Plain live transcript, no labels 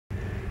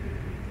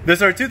This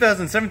is our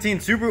 2017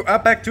 Subaru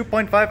Outback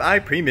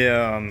 2.5i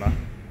Premium.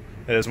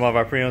 It is one of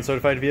our pre-owned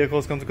certified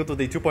vehicles. Comes equipped with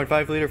a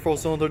 2.5-liter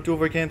four-cylinder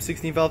dual-cam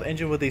 16-valve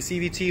engine with a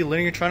CVT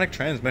linear-tronic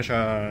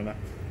transmission.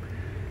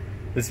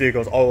 This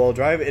vehicle is all-wheel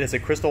drive. It is a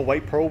crystal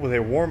white pearl with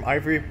a warm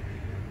ivory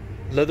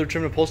leather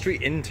trim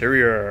upholstery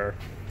interior.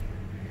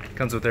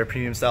 Comes with their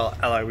premium-style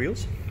alloy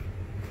wheels,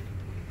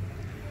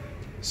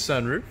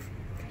 sunroof,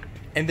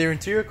 and their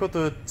interior comes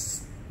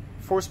with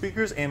 4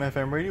 speakers,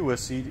 AM/FM radio with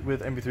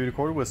MP3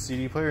 recorder with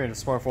CD player and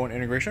smartphone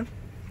integration.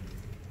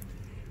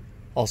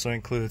 Also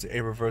includes a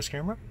reverse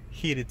camera,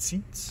 heated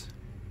seats,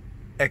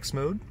 X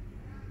mode,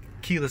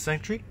 keyless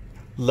entry,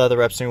 leather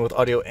wrap steering with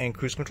audio and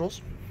cruise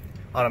controls,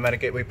 automatic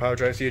gateway power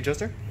drive seat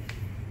adjuster.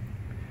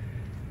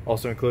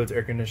 Also includes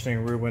air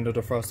conditioning, rear window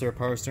defroster,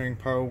 power steering,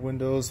 power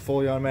windows,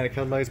 fully automatic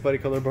headlights, body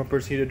color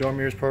bumpers, heated door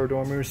mirrors, power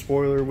door mirrors,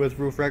 spoiler with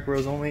roof rack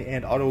rails only,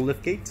 and auto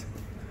lift gate.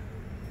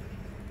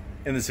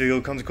 And this vehicle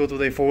comes equipped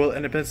with a 4-wheel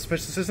independent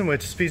suspension system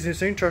with speed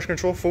sensing, traction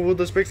control, 4-wheel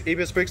disc brakes,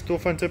 ABS brakes, dual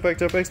front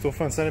impact airbags, dual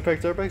front side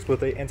impact airbags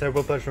with a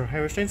anti-whiplash from high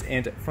restraints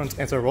and front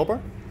anti-roll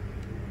bar.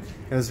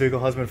 And this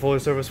vehicle has been fully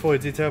serviced, fully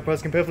detailed,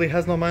 priced competitively,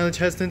 has no mileage,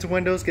 has tinted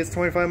windows, gets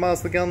 25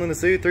 miles per gallon in the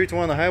city, 3 to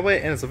 1 on the highway,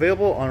 and it's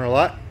available on our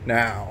lot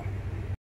now.